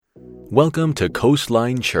Welcome to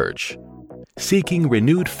Coastline Church, seeking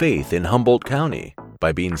renewed faith in Humboldt County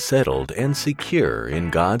by being settled and secure in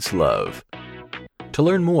God's love. To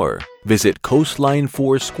learn more, visit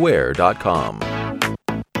coastlinefoursquare.com.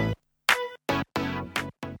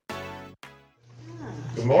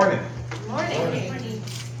 Good morning. Good morning.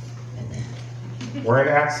 We're in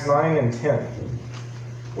Acts 9 and 10.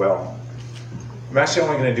 Well, I'm actually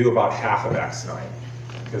only going to do about half of Acts 9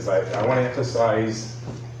 because I want to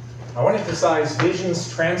emphasize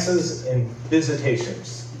visions, trances, and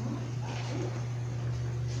visitations.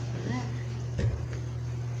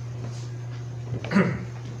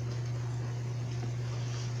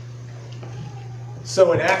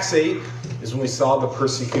 So in Acts 8 is when we saw the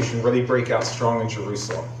persecution really break out strong in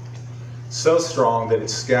Jerusalem. So strong that it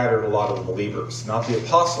scattered a lot of the believers. Not the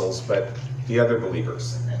apostles, but the other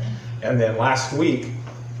believers. And then last week,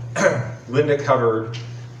 Linda covered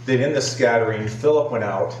that in the scattering, Philip went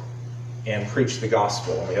out and preached the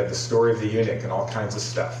gospel. And we had the story of the eunuch and all kinds of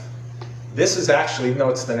stuff. This is actually, even though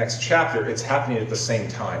it's the next chapter, it's happening at the same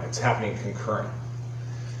time. It's happening concurrent.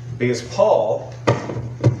 Because Paul...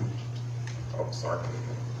 Sorry.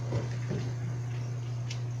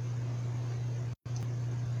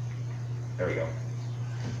 There we go.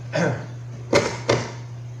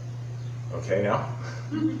 Okay, now?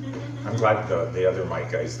 I'm glad the other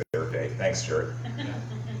mic guy's there today. Thanks, Jared.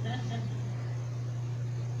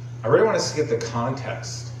 I really want us to get the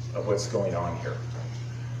context of what's going on here.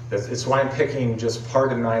 It's why I'm picking just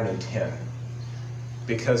part of 9 and 10.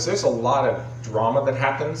 Because there's a lot of drama that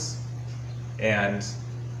happens, and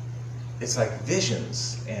it's like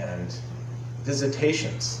visions and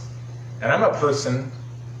visitations. And I'm a person,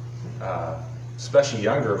 especially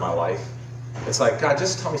younger in my life, it's like, God,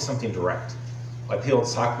 just tell me something direct. Like people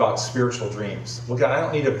talk about spiritual dreams. Well, God,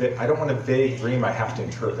 I don't want a vague dream I have to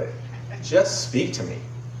interpret. Just speak to me.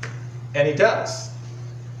 And he does.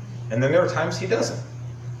 And then there are times he doesn't.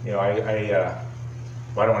 You know, I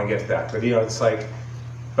don't want to get to that. But, it's like,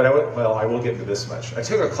 I will get to this much. I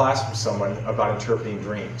took a class from someone about interpreting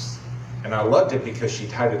dreams. And I loved it because she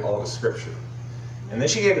tied it all to Scripture. And then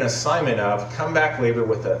she gave an assignment of, come back later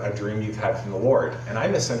with a dream you've had from the Lord. And I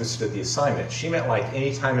misunderstood the assignment. She meant like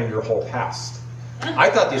any time in your whole past. I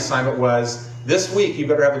thought the assignment was, this week you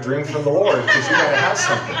better have a dream from the Lord because you got to have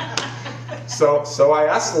something. So I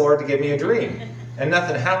asked the Lord to give me a dream. And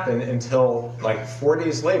nothing happened until like 4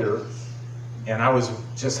 days later. And I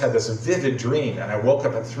just had this vivid dream. And I woke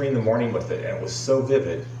up at 3 in the morning with it. And it was so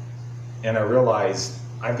vivid. And I realized,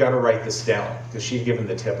 I've got to write this down, because she'd given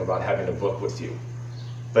the tip about having a book with you.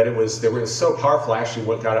 But it was so powerful, I actually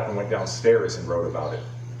got up and went downstairs and wrote about it.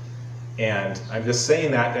 And I'm just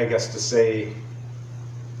saying that, I guess, to say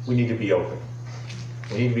we need to be open.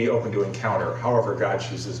 We need to be open to encounter, however God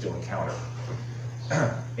chooses to encounter.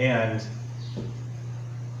 And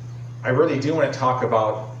I really do want to talk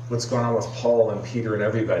about what's going on with Paul and Peter and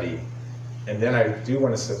everybody. And then I do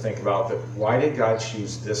want us to think about that. Why did God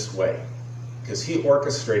choose this way? Because he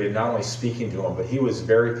orchestrated not only speaking to them, but he was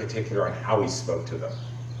very particular on how he spoke to them.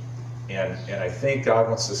 And I think God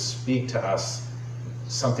wants to speak to us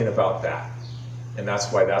something about that. And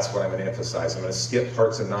that's what I'm going to emphasize. I'm going to skip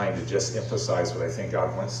parts of 9 to just emphasize what I think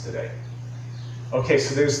God wants today. Okay,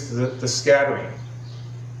 so there's the scattering.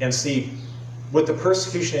 And see, with the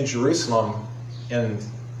persecution in Jerusalem and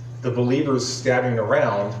the believers scattering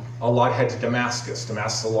around, a lot head to Damascus.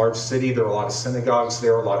 Damascus is a large city. There are a lot of synagogues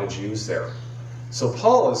there, a lot of Jews there. So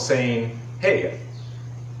Paul is saying, hey,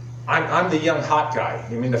 I'm the young hot guy.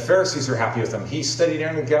 I mean, the Pharisees are happy with him. He studied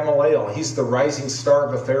under Gamaliel. He's the rising star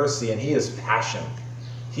of a Pharisee, and he has passion.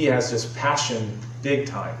 He has just passion big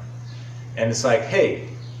time. And it's like, hey,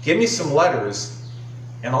 give me some letters,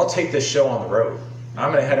 and I'll take this show on the road.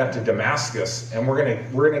 I'm going to head up to Damascus, and we're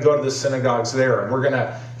going to go to the synagogues there, and we're going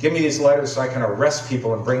to give me these letters so I can arrest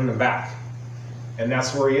people and bring them back. And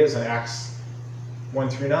that's where he is in Acts 1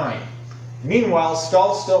 through 9. Meanwhile,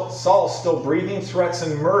 Saul's still breathing threats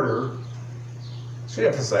and murder. I should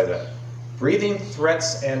emphasize that. Breathing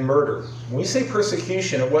threats and murder. When we say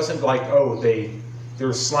persecution, it wasn't like,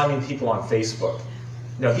 they're slamming people on Facebook.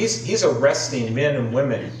 No, he's arresting men and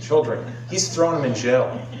women, children. He's throwing them in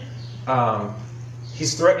jail.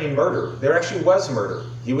 He's threatening murder. There actually was murder.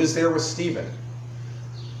 He was there with Stephen.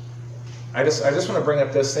 I just want to bring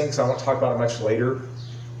up this thing because I won't talk about it much later.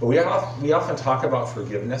 But we often talk about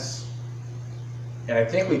forgiveness. And I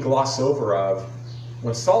think we gloss over of,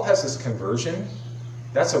 when Saul has his conversion,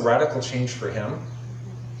 that's a radical change for him.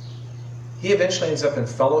 He eventually ends up in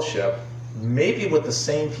fellowship, maybe with the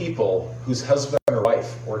same people whose husband or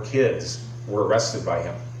wife or kids were arrested by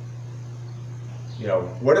him.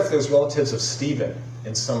 What if there's relatives of Stephen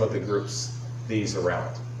in some of the groups these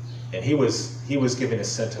around. And he was giving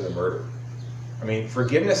assent to the murder. I mean,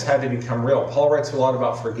 forgiveness had to become real. Paul writes a lot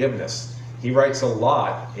about forgiveness. He writes a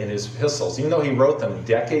lot in his epistles, even though he wrote them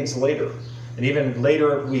decades later. And even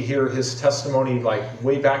later we hear his testimony like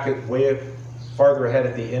way farther ahead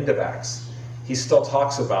at the end of Acts. He still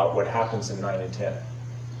talks about what happens in 9 and 10.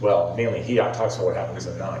 Well, mainly he talks about what happens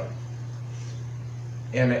in 9.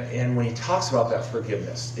 And when he talks about that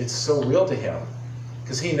forgiveness, it's so real to him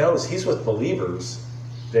because he knows he's with believers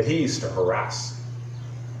that he used to harass.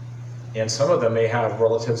 And some of them may have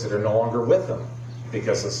relatives that are no longer with them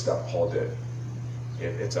because of stuff Paul did.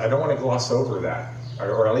 I don't want to gloss over that,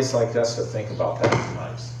 or at least like us to think about that at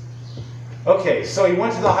times. Okay, so he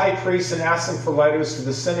went to the high priest and asked him for letters to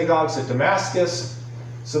the synagogues at Damascus,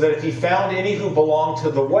 so that if he found any who belonged to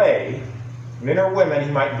the way, men or women,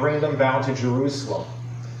 he might bring them bound to Jerusalem.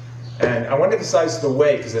 And I want to emphasize the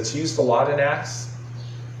way because it's used a lot in Acts.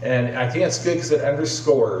 And I think it's good because it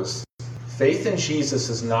underscores faith in Jesus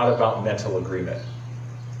is not about mental agreement.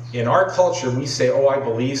 In our culture, we say, oh, I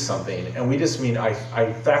believe something. And we just mean I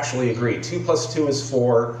factually agree. 2 + 2 is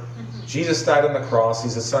 4. Jesus died on the cross.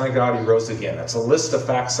 He's the Son of God. He rose again. That's a list of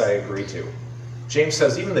facts I agree to. James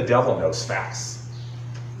says even the devil knows facts.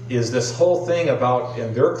 Is this whole thing about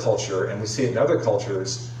in their culture, and we see it in other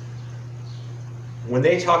cultures, when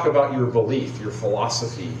they talk about your belief, your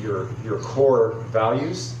philosophy, your core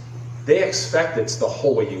values, they expect it's the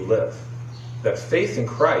whole way you live. That faith in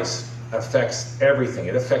Christ affects everything.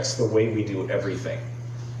 It affects the way we do everything.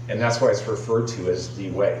 And that's why it's referred to as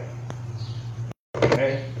the way.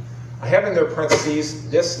 Okay? I have in their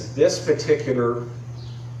parentheses this particular,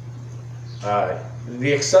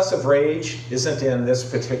 the excessive rage isn't in this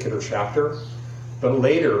particular chapter, but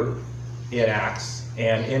later in Acts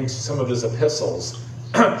and in some of his epistles,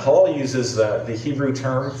 Paul uses the Hebrew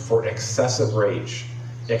term for excessive rage,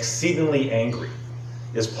 exceedingly angry.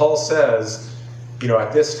 As Paul says,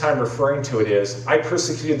 at this time referring to it is, I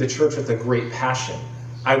persecuted the church with a great passion.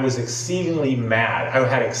 I was exceedingly mad. I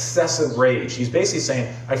had excessive rage. He's basically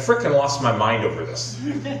saying, I frickin' lost my mind over this.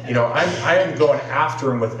 I am going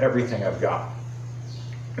after him with everything I've got.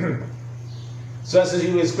 So as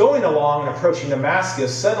he was going along and approaching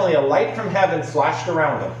Damascus, suddenly a light from heaven flashed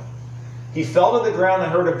around him. He fell to the ground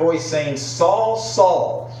and heard a voice saying, Saul,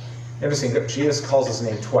 Saul. Interesting that Jesus calls his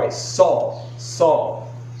name twice. Saul,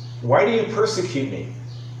 Saul, why do you persecute me?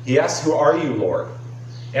 He asked, who are you, Lord?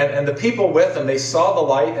 And the people with him, they saw the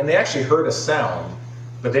light and they actually heard a sound,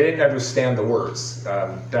 but they didn't understand the words.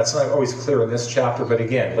 That's not always clear in this chapter, but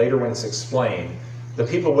again, later when it's explained, the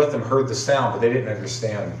people with him heard the sound, but they didn't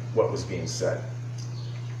understand what was being said.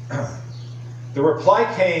 The reply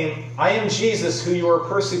came, I am Jesus who you are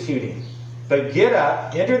persecuting. But get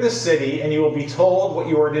up, enter the city, and you will be told what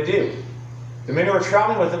you are to do. The men who were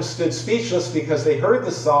traveling with him stood speechless because they heard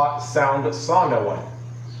the sound but saw no one.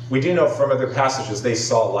 We do know from other passages they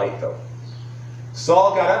saw light, though.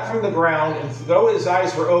 Saul got up from the ground, and though his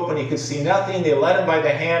eyes were open, he could see nothing. They led him by the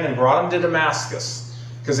hand and brought him to Damascus,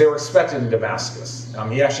 because they were expected in Damascus.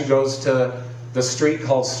 He actually goes to the street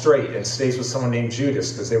called Straight and stays with someone named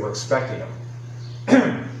Judas, because they were expecting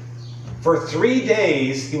him. For 3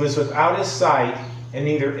 days he was without his sight and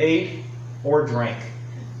neither ate or drank.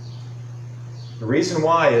 The reason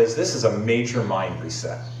why is this is a major mind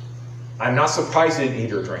reset. I'm not surprised he didn't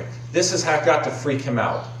eat or drink. This has got to freak him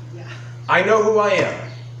out. Yeah. I know who I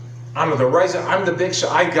am. I'm the big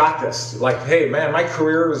shot. I got this. Like, hey, man, my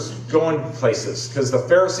career is going places because the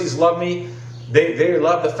Pharisees love me. They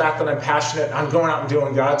love the fact that I'm passionate. I'm going out and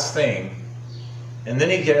doing God's thing. And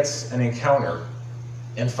then he gets an encounter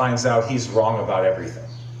and finds out he's wrong about everything.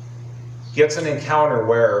 Gets an encounter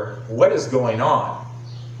where, what is going on?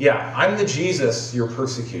 Yeah, I'm the Jesus you're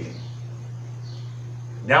persecuting.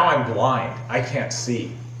 Now I'm blind. I can't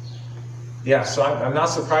see. Yeah, so I'm not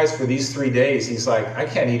surprised for these 3 days. He's like, I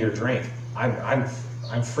can't eat or drink.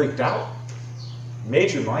 I'm freaked out.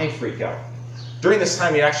 Major mind freak out. During this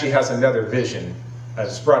time, he actually has another vision.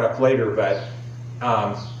 It's brought up later, but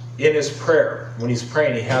in his prayer, when he's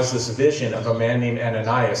praying, he has this vision of a man named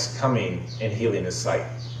Ananias coming and healing his sight.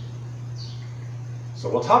 So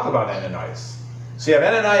we'll talk about Ananias. So you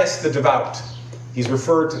have Ananias the devout. He's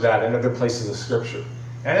referred to that in other places of Scripture.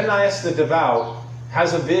 Ananias the devout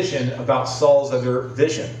has a vision about Saul's other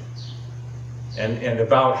vision. And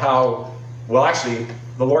about how, well, actually,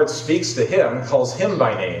 the Lord speaks to him, calls him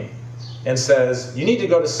by name, and says, you need to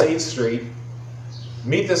go to Sage Street,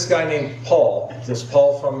 meet this guy named Paul,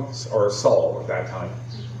 Saul at that time,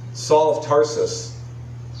 Saul of Tarsus,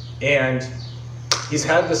 and he's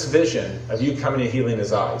had this vision of you coming and healing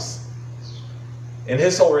his eyes. And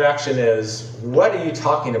his whole reaction is, what are you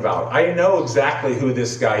talking about? I know exactly who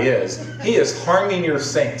this guy is. He is harming your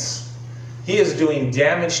saints. He is doing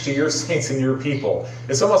damage to your saints and your people.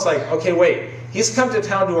 It's almost like, okay, wait, he's come to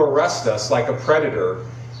town to arrest us like a predator,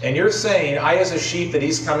 and you're saying, I as a sheep that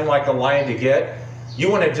he's coming like a lion to get? You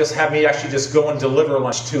want to just have me actually just go and deliver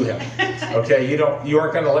lunch to him. Okay, you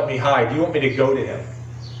aren't going to let me hide. You want me to go to him.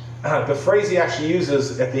 The phrase he actually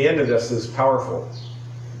uses at the end of this is powerful.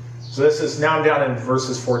 So this is now down in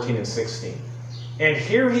verses 14 and 16. And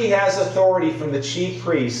here he has authority from the chief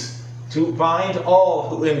priests to bind all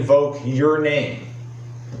who invoke your name.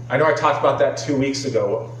 I know I talked about that 2 weeks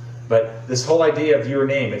ago, but this whole idea of your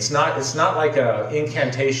name, it's not like an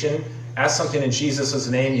incantation. Ask something in Jesus'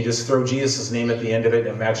 name, you just throw Jesus' name at the end of it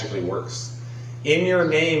and it magically works. In your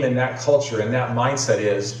name, in that culture, and that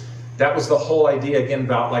mindset that was the whole idea again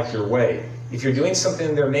about like your way. If you're doing something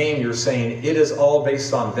in their name, you're saying it is all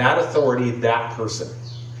based on that authority, that person.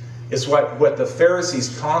 It's what the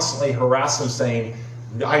Pharisees constantly harass them saying,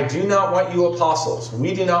 I do not want you apostles.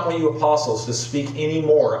 We do not want you apostles to speak any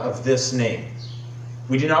more of this name.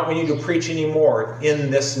 We do not want you to preach any more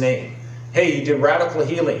in this name. Hey, you did radical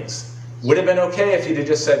healings. Would have been okay if you'd have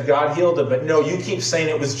just said God healed him, but no, you keep saying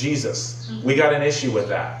it was Jesus. We got an issue with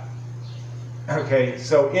that. Okay,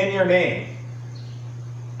 so in your name,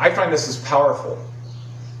 I find this is powerful.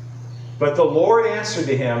 But the Lord answered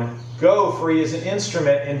to him, Go, for he is an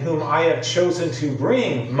instrument in whom I have chosen to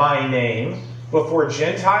bring my name before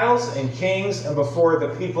Gentiles and kings and before the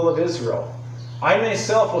people of Israel. I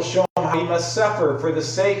myself will show him how he must suffer for the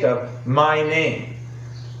sake of my name.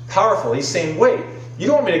 Powerful. He's saying, wait, you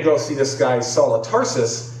don't want me to go see this guy Saul of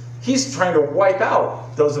Tarsus. He's trying to wipe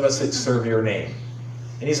out those of us that serve your name.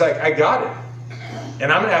 And he's like, I got it.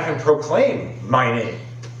 And I'm going to have him proclaim my name.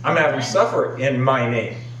 I'm going to have him suffer in my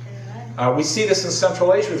name. We see this in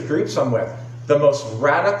Central Asia with groups I'm with. The most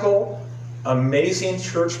radical, amazing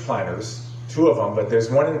church planners, 2 of them, but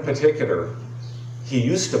there's one in particular, he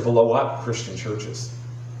used to blow up Christian churches.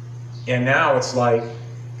 And now it's like,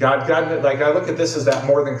 God, like I look at this as that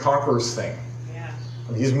more than conquerors thing. Yeah.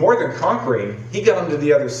 He's more than conquering. He got him to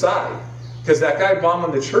the other side. Because that guy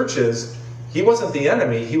bombing the churches, he wasn't the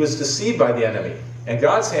enemy. He was deceived by the enemy. And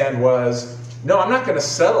God's hand was, no, I'm not going to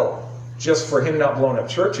settle just for him not blowing up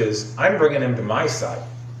churches. I'm bringing him to my side.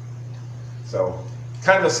 So,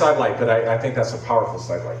 kind of a sidelight, but I think that's a powerful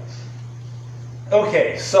sidelight.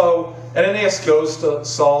 Okay, so Ananias goes to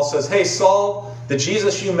Saul, says, hey, Saul, the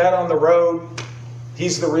Jesus you met on the road,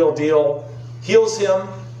 he's the real deal. Heals him.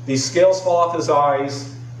 These scales fall off his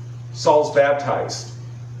eyes. Saul's baptized.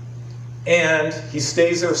 And he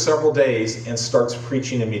stays there several days and starts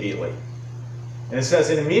preaching immediately. And it says,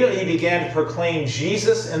 and immediately he began to proclaim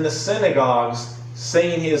Jesus in the synagogues,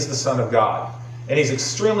 saying he is the Son of God. And he's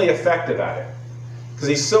extremely effective at it. Because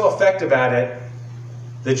he's so effective at it,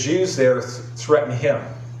 the Jews there threaten him.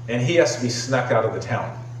 And he has to be snuck out of the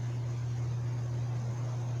town.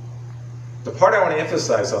 The part I want to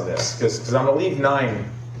emphasize on this, because I'm going to leave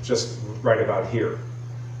 9 just right about here.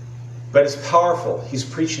 But it's powerful. He's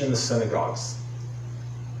preaching in the synagogues.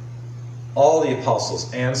 All the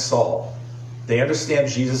apostles and Saul, they understand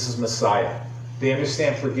Jesus is Messiah. They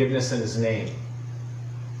understand forgiveness in his name.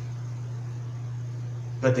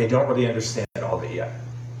 But they don't really understand all of it yet.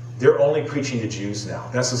 They're only preaching to Jews now.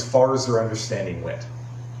 That's as far as their understanding went.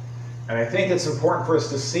 And I think it's important for us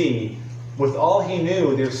to see, with all he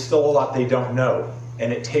knew, there's still a lot they don't know.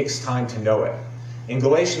 And it takes time to know it. In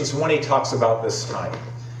Galatians 1, he talks about this time.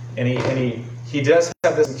 And he does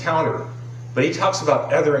have this encounter. But he talks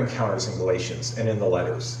about other encounters in Galatians and in the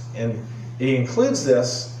letters. And he includes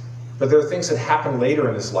this, but there are things that happened later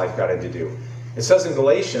in his life God had to do. It says in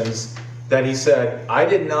Galatians that he said, I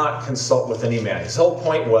did not consult with any man. His whole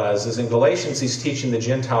point is in Galatians, he's teaching the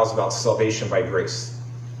Gentiles about salvation by grace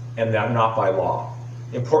and that not by law.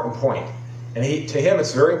 Important point. And to him,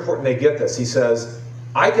 it's very important they get this. He says,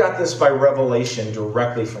 I got this by revelation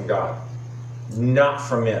directly from God, not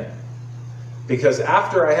from men. Because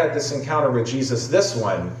after I had this encounter with Jesus, this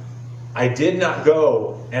one, I did not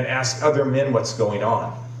go and ask other men what's going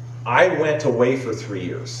on. I went away for 3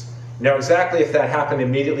 years. Now, exactly if that happened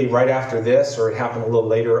immediately right after this, or it happened a little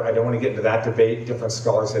later, I don't want to get into that debate. Different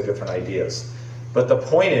scholars have different ideas. But the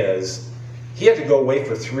point is, he had to go away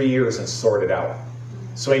for 3 years and sort it out.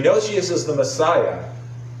 So he knows Jesus is the Messiah,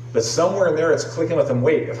 but somewhere in there it's clicking with him,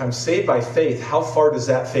 wait, if I'm saved by faith, how far does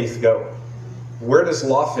that faith go? Where does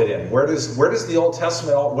law fit in? Where does the Old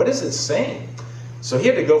Testament, what is it saying? So he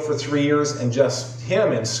had to go for 3 years and just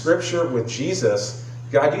him in Scripture with Jesus.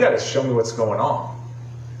 God, you got to show me what's going on.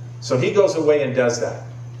 So he goes away and does that.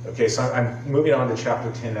 Okay, so I'm moving on to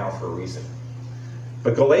chapter 10 now for a reason.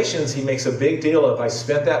 But Galatians, he makes a big deal of, I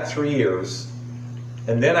spent that 3 years,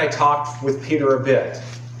 and then I talked with Peter a bit,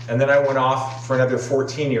 and then I went off for another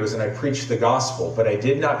 14 years and I preached the gospel, but I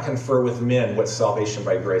did not confer with men what salvation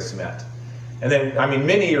by grace meant. And then,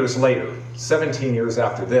 many years later, 17 years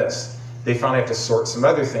after this, they finally have to sort some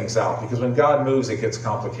other things out, because when God moves, it gets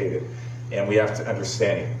complicated, and we have to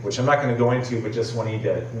understand Him, which I'm not going to go into, but just want you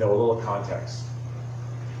to know a little context.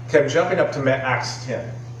 Okay, I'm jumping up to Acts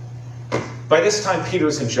 10. By this time,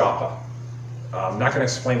 Peter's in Joppa. I'm not going to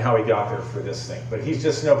explain how he got there for this thing, but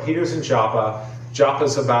Peter's in Joppa.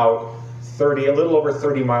 Joppa's about a little over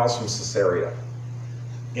 30 miles from Caesarea.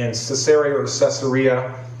 In Caesarea or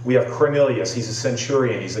Caesarea, we have Cornelius. He's a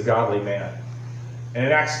centurion. He's a godly man. And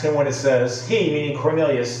in Acts 10, when it says, he, meaning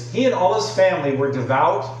Cornelius, he and all his family were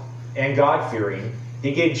devout and God-fearing.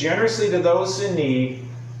 He gave generously to those in need,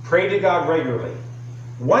 prayed to God regularly.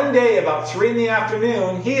 One day, about 3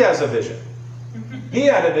 p.m, he has a vision. He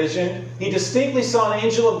had a vision. He distinctly saw an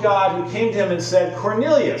angel of God who came to him and said,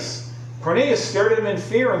 Cornelius. Cornelius stared at him in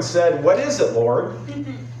fear and said, What is it, Lord?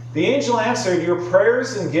 The angel answered, Your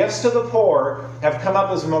prayers and gifts to the poor have come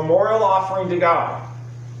up as a memorial offering to God.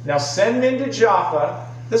 Now send men to Joppa.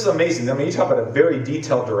 This is amazing. You talk about a very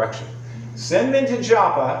detailed direction. Send men to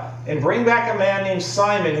Joppa and bring back a man named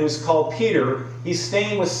Simon who is called Peter. He's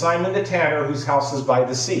staying with Simon the tanner, whose house is by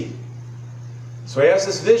the sea. So he has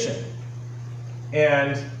this vision.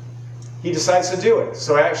 And he decides to do it.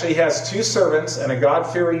 So actually he has 2 servants and a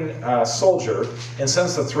God-fearing soldier, and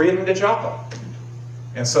sends the 3 of them to Joppa.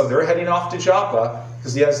 And so they're heading off to Joppa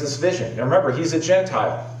because he has this vision. Now remember, he's a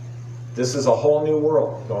Gentile. This is a whole new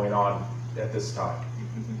world going on at this time.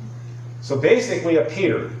 So basically a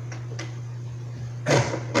Peter.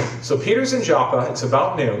 So Peter's in Joppa. It's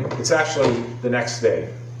about noon. It's actually the next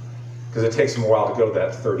day, because it takes him a while to go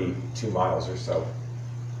that 32 miles or so.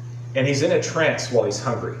 And he's in a trance while he's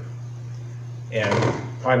hungry. And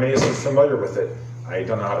probably many of us are familiar with it. I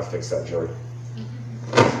don't know how to fix that, Joey.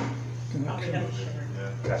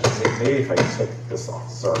 Maybe if I took this off.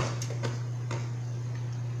 Sorry.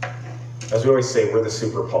 As we always say, we're the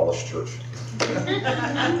super polished church.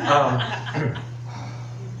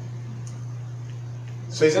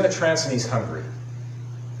 So he's in a trance and he's hungry.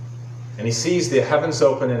 And he sees the heavens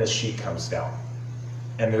open and a sheet comes down.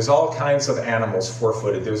 And there's all kinds of animals,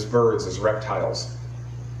 4-footed. There's birds, there's reptiles.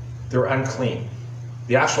 They're unclean.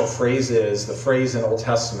 The actual phrase is the phrase in Old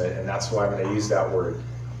Testament, and that's why I'm going to use that word,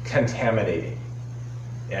 contaminating.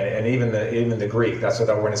 And even the Greek, that's what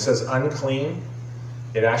that word, when it says unclean,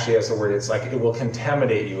 it actually has the word, it's like it will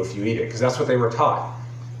contaminate you if you eat it, because that's what they were taught.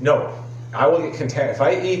 No, I will get contaminated. If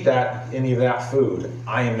I eat any of that food,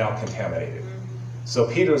 I am now contaminated. So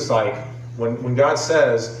Peter's like, when God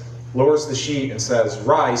lowers the sheet and says,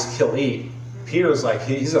 rise, kill, eat, Peter's like,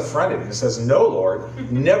 he's affronted and says, no, Lord,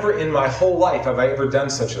 never in my whole life have I ever done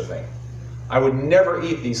such a thing. I would never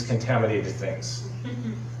eat these contaminated things.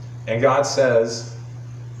 And God says,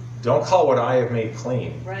 don't call what I have made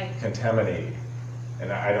clean, contaminated.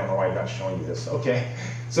 And I don't know why I'm not showing you this. Okay.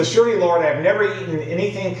 So surely, Lord, I have never eaten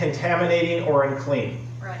anything contaminating or unclean.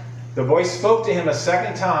 Right. The voice spoke to him a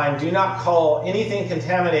second time, do not call anything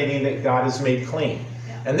contaminating that God has made clean.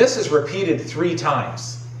 Yeah. And this is repeated 3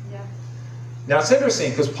 times. Yeah. Now it's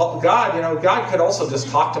interesting because God could also just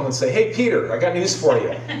talk to him and say, hey, Peter, I got news for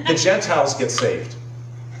you. The Gentiles get saved.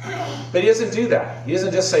 But he doesn't do that. He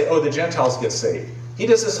doesn't just say, oh, the Gentiles get saved. He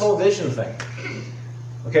does this whole vision thing.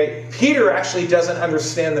 Okay, Peter actually doesn't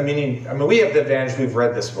understand the meaning. I mean, we have the advantage, we've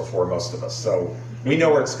read this before, most of us, so we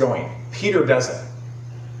know where it's going. Peter doesn't.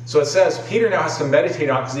 So it says, Peter now has to meditate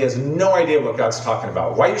on it because he has no idea what God's talking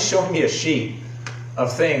about. Why are you showing me a sheet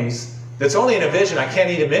of things that's only in a vision? I can't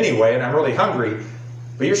eat them anyway, and I'm really hungry.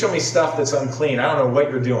 But you're showing me stuff that's unclean. I don't know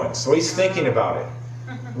what you're doing. So he's thinking about it.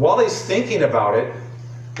 While he's thinking about it,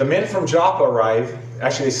 the men from Joppa arrive.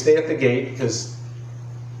 Actually, they stay at the gate because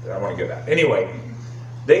I want to get that. Anyway,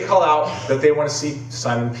 they call out that they want to see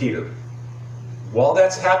Simon Peter. While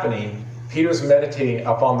that's happening, Peter's meditating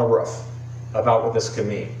up on the roof about what this could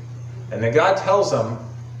mean. And then God tells them,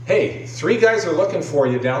 hey, 3 guys are looking for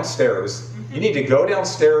you downstairs. You need to go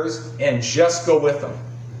downstairs and just go with them.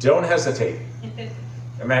 Don't hesitate.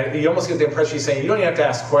 I mean, you almost get the impression he's saying, you don't even have to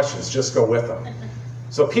ask questions, just go with them.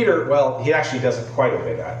 So Peter, well, he actually doesn't quite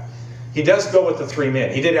obey that. He does go with the 3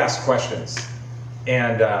 men. He did ask questions.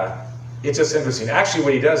 And it's just interesting. Actually,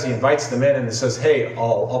 what he does, he invites them in and says, hey,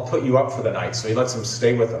 I'll put you up for the night. So he lets them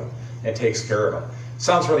stay with him and takes care of them.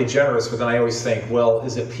 Sounds really generous, but then I always think, well,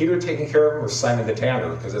 is it Peter taking care of him or Simon the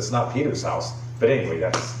tanner? Because it's not Peter's house. But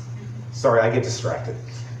anyway, sorry, I get distracted.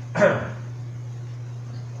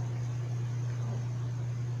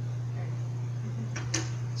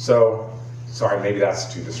 So, sorry, maybe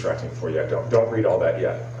that's too distracting for you. Don't read all that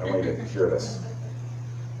yet. I want you to hear this.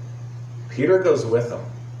 Peter goes with them.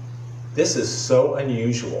 This is so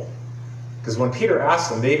unusual. Because when Peter asks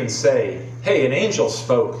them, they even say, hey, an angel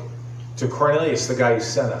spoke to Cornelius, the guy who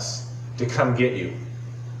sent us, to come get you.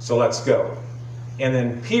 So let's go. And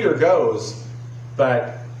then Peter goes,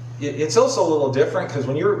 but it's also a little different because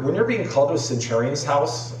when you're being called to a centurion's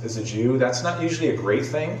house as a Jew, that's not usually a great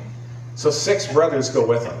thing. So 6 brothers go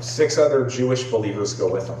with him. 6 other Jewish believers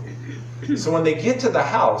go with him. So when they get to the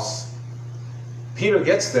house, Peter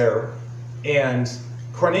gets there, and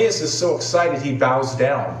Cornelius is so excited he bows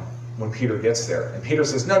down when Peter gets there. And Peter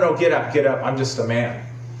says, no, get up, I'm just a man.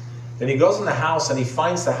 Then he goes in the house and he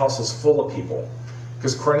finds the house is full of people.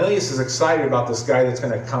 Because Cornelius is excited about this guy that's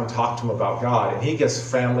going to come talk to him about God. And he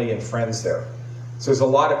gets family and friends there. So there's a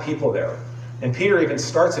lot of people there. And Peter even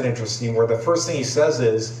starts it interesting where the first thing he says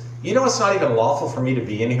is, it's not even lawful for me to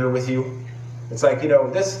be in here with you. It's like, it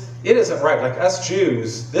isn't right. Like us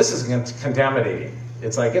Jews, this is contaminating.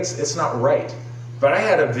 It's like, it's not right. But I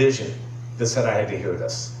had a vision that said I had to hear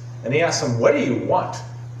this. And he asked them, what do you want?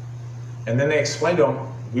 And then they explained to him,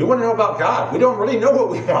 we want to know about God. We don't really know what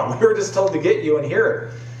we want. We were just told to get you and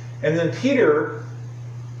hear it. And then Peter,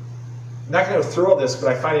 I'm not going to go through all this, but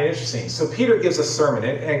I find it interesting. So Peter gives a sermon.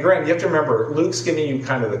 And Grant, you have to remember, Luke's giving you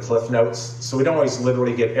kind of the cliff notes, so we don't always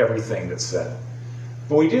literally get everything that's said.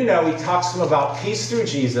 But we do know he talks to them about peace through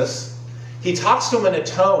Jesus. He talks to them in a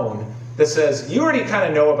tone that says, you already kind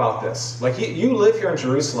of know about this. Like you live here in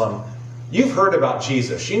Jerusalem. You've heard about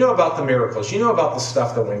Jesus. You know about the miracles. You know about the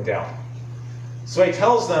stuff that went down. So he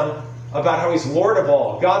tells them about how he's Lord of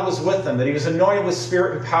all. God was with them, that he was anointed with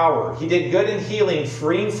spirit and power. He did good in healing,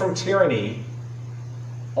 freeing from tyranny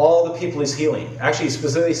all the people he's healing. Actually, he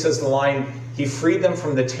specifically says the line, he freed them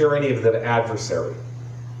from the tyranny of the adversary.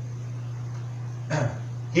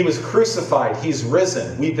 He was crucified. He's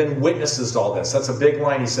risen. We've been witnesses to all this. That's a big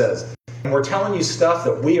line he says. And we're telling you stuff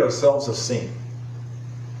that we ourselves have seen.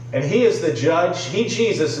 And he is the judge. He,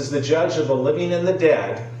 Jesus, is the judge of the living and the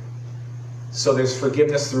dead. So there's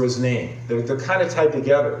forgiveness through his name. They're kind of tied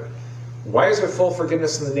together. Why is there full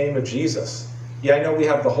forgiveness in the name of Jesus? Yeah, I know we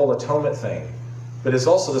have the whole atonement thing. But it's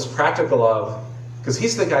also this practical of, because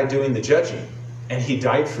he's the guy doing the judging. And he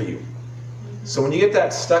died for you. So when you get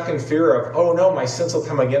that stuck in fear of, oh no, my sins will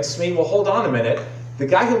come against me. Well, hold on a minute. The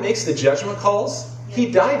guy who makes the judgment calls,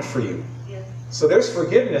 he died for you. So there's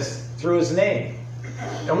forgiveness through his name.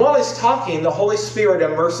 And while he's talking, the Holy Spirit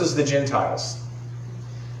immerses the Gentiles.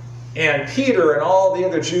 And Peter and all the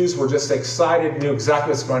other Jews were just excited, knew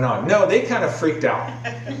exactly what's going on. No, they kind of freaked out.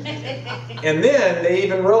 And then they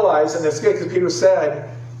even realized, and it's good because Peter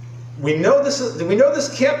said, we know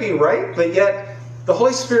this can't be right, but yet the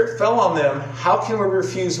Holy Spirit fell on them. How can we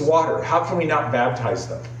refuse water? How can we not baptize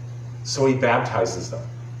them? So he baptizes them.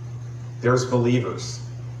 There's believers.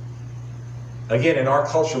 Again, in our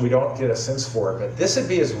culture, we don't get a sense for it, but this would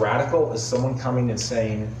be as radical as someone coming and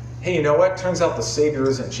saying, hey, you know what? Turns out the Savior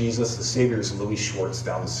isn't Jesus. The Savior is Louis Schwartz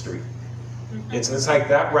down the street. It's like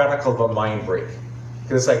that radical of a mind break.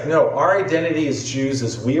 Because it's like, no, our identity as Jews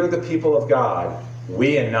is we are the people of God,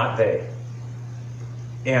 we and not they.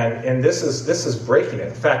 And this is breaking it.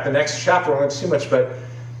 In fact, the next chapter, I won't go too much, but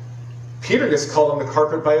Peter gets called on the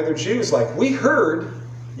carpet by other Jews. Like, we heard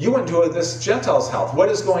you went to this Gentile's house. What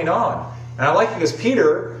is going on? And I like it because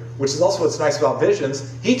Peter, which is also what's nice about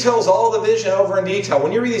visions, he tells all the vision over in detail.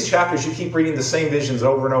 When you read these chapters, you keep reading the same visions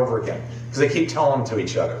over and over again because they keep telling them to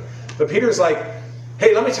each other. But Peter's like,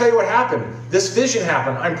 hey, let me tell you what happened. This vision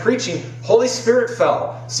happened. I'm preaching. Holy Spirit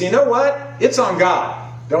fell. So you know what? It's on God.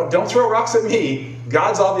 Don't throw rocks at me.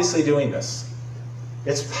 God's obviously doing this.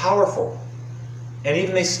 It's powerful. And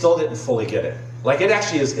even they still didn't fully get it. Like it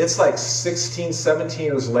actually is, it's like 16, 17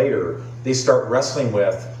 years later, they start wrestling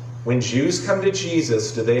with, when Jews come to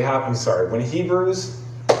Jesus,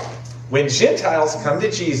 when Gentiles come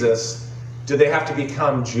to Jesus, do they have to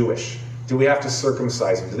become Jewish? Do we have to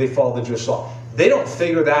circumcise them? Do they follow the Jewish law? They don't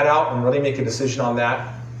figure that out and really make a decision on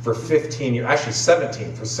that for 15 years, actually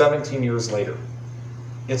 17 years later.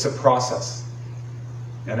 It's a process.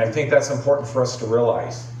 And I think that's important for us to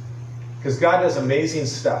realize. Because God does amazing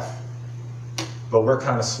stuff, but we're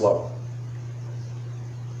kind of slow.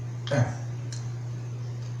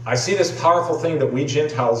 I see this powerful thing that we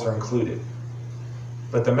Gentiles are included.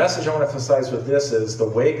 But the message I want to emphasize with this is the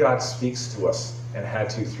way God speaks to us and had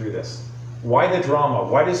to through this. Why the drama?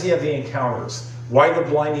 Why does he have the encounters? Why the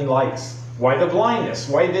blinding lights? Why the blindness?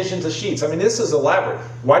 Why visions of sheets? I mean, this is elaborate.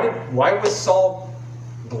 Why was Saul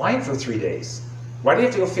blind for 3 days? Why did he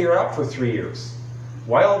have to go figure out for 3 years?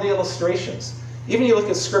 Why all the illustrations? Even you look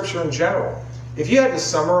at Scripture in general. If you had to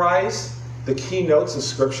summarize the key notes of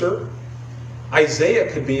Scripture,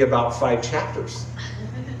 Isaiah could be about 5 chapters.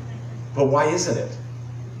 But why isn't it?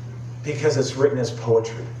 Because it's written as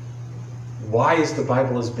poetry. Why is the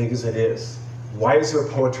Bible as big as it is? Why is there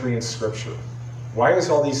poetry in Scripture? Why is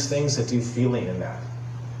all these things that do feeling in that?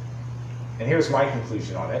 And here's my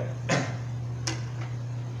conclusion on it.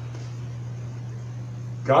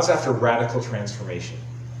 God's after radical transformation.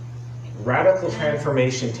 Radical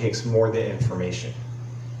transformation takes more than information.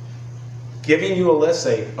 Giving you a list,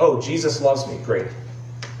 say, oh, Jesus loves me, great.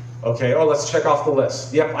 Okay, oh, let's check off the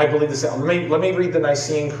list. Yep, I believe this. Let me read the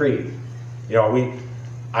Nicene Creed. You know,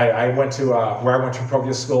 I went to where I went to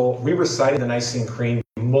parochial school. We recited the Nicene Creed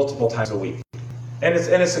multiple times a week, and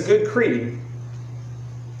it's a good creed.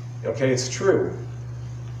 Okay, it's true,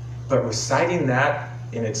 but reciting that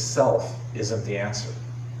in itself isn't the answer.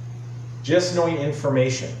 Just knowing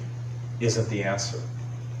information isn't the answer.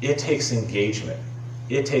 It takes engagement.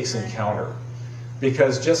 It takes encounter.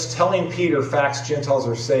 Because just telling Peter facts, Gentiles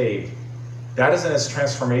are saved, that isn't as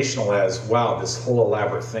transformational as, wow, this whole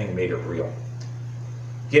elaborate thing made it real.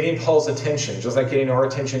 Getting Paul's attention, just like getting our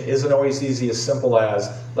attention, isn't always easy as simple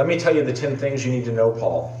as, let me tell you the 10 things you need to know,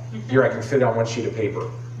 Paul. Here, I can fit it on one sheet of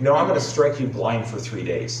paper. No, I'm going to strike you blind for 3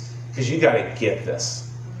 days, because you got to get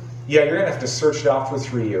this. Yeah, you're going to have to search it out for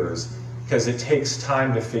 3 years, because it takes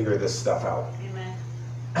time to figure this stuff out.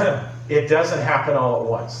 Amen. It doesn't happen all at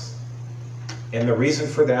once. And the reason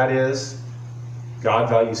for that is God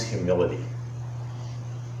values humility.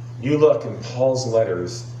 You look in Paul's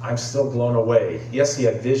letters, I'm still blown away. Yes, he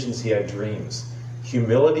had visions, he had dreams.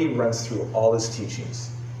 Humility runs through all his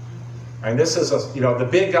teachings. And this is, the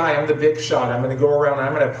big guy, I'm the big shot, I'm going to go around and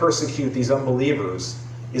I'm going to persecute these unbelievers,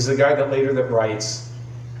 is the guy that later that writes,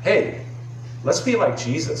 hey, let's be like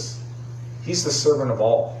Jesus. He's the servant of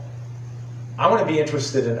all. I want to be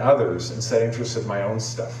interested in others instead of interested in my own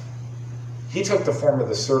stuff. He took the form of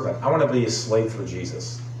the servant. I want to be a slave for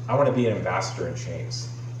Jesus. I want to be an ambassador in chains.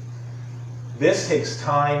 This takes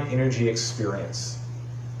time, energy, experience.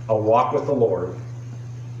 A walk with the Lord.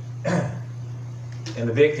 And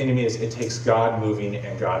the big thing to me is it takes God moving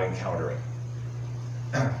and God encountering.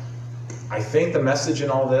 I think the message in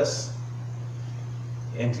all this,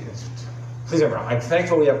 and please remember, I'm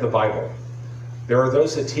thankful we have the Bible. There are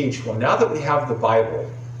those that teach, well, now that we have the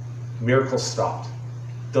Bible, miracles stopped.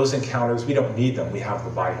 Those encounters, we don't need them. We have the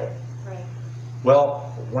Bible. Right. Well,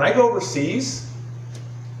 when I go overseas,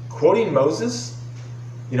 quoting Moses,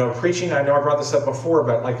 preaching, I know I brought this up before,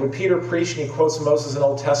 but like when Peter preached and he quotes Moses in the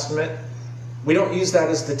Old Testament, we don't use that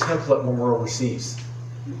as the template when we're overseas.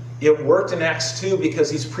 It worked in Acts 2 because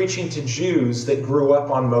he's preaching to Jews that grew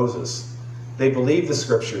up on Moses. They believe the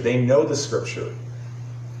Scripture. They know the Scripture.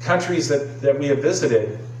 Countries that we have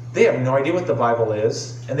visited, they have no idea what the Bible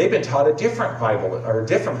is, and they've been taught a different Bible, or a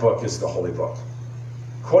different book is the Holy Book.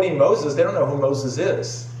 Quoting Moses, they don't know who Moses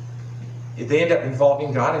is. They end up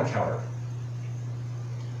involving God encounter.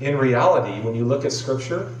 In reality, when you look at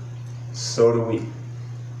Scripture, so do we.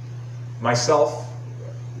 Myself,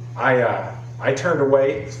 I turned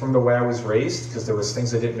away from the way I was raised because there was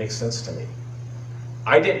things that didn't make sense to me.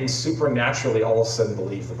 I didn't supernaturally all of a sudden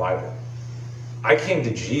believe the Bible. I came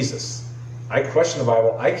to Jesus. I questioned the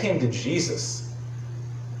Bible. I came to Jesus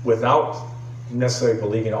without necessarily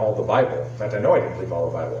believing all the Bible. In fact, I know I didn't believe all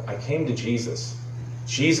the Bible. I came to Jesus.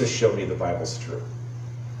 Jesus showed me the Bible's true.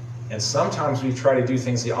 And sometimes we try to do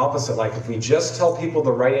things the opposite, like if we just tell people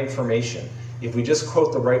the right information, if we just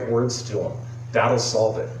quote the right words to them, that'll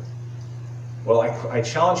solve it. Well, I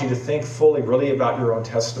challenge you to think fully, really about your own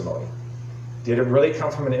testimony. Did it really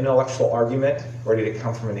come from an intellectual argument, or did it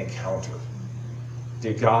come from an encounter?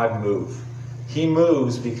 Did God move? He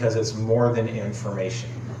moves because it's more than information.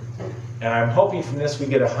 And I'm hoping from this we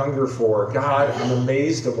get a hunger for, God, I'm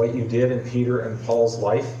amazed at what you did in Peter and Paul's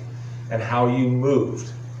life and how you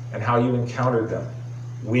moved and how you encountered them.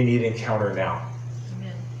 We need encounter now.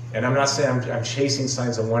 Amen. And I'm not saying I'm chasing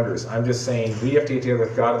signs and wonders. I'm just saying we have to get together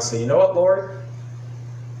with God and say, you know what, Lord?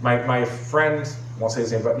 My friend, I won't say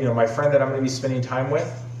his name, but my friend that I'm going to be spending time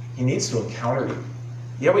with, he needs to encounter you.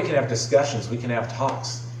 Yeah, we can have discussions, we can have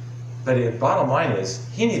talks. But the bottom line is,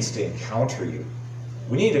 he needs to encounter you.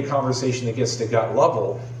 We need a conversation that gets to gut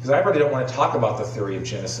level, because I really don't want to talk about the theory of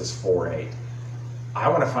Genesis 4 and 8. I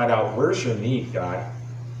want to find out, where's your need, God?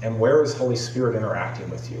 And where is Holy Spirit interacting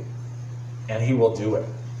with you? And he will do it.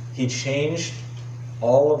 He changed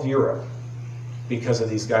all of Europe because of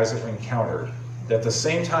these guys that were encountered. At the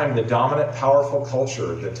same time, the dominant, powerful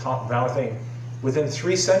culture, the thing, within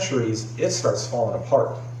 3 centuries, it starts falling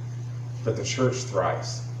apart. But the church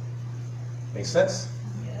thrives. Make sense?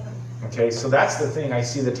 Yeah. Okay, so that's the thing I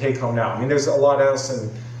see the take home now. I mean, there's a lot else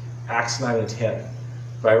in Acts 9 and 10,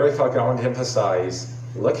 but I really felt God wanted to emphasize,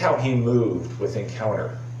 look how he moved with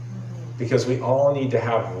encounter. Because we all need to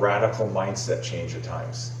have radical mindset change at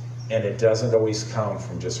times. And it doesn't always come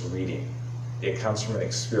from just reading. It comes from an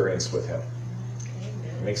experience with him.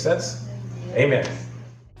 Make sense? Amen.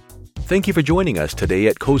 Thank you for joining us today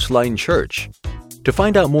at Coastline Church. To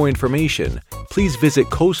find out more information, please visit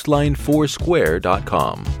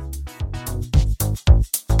coastlinefoursquare.com.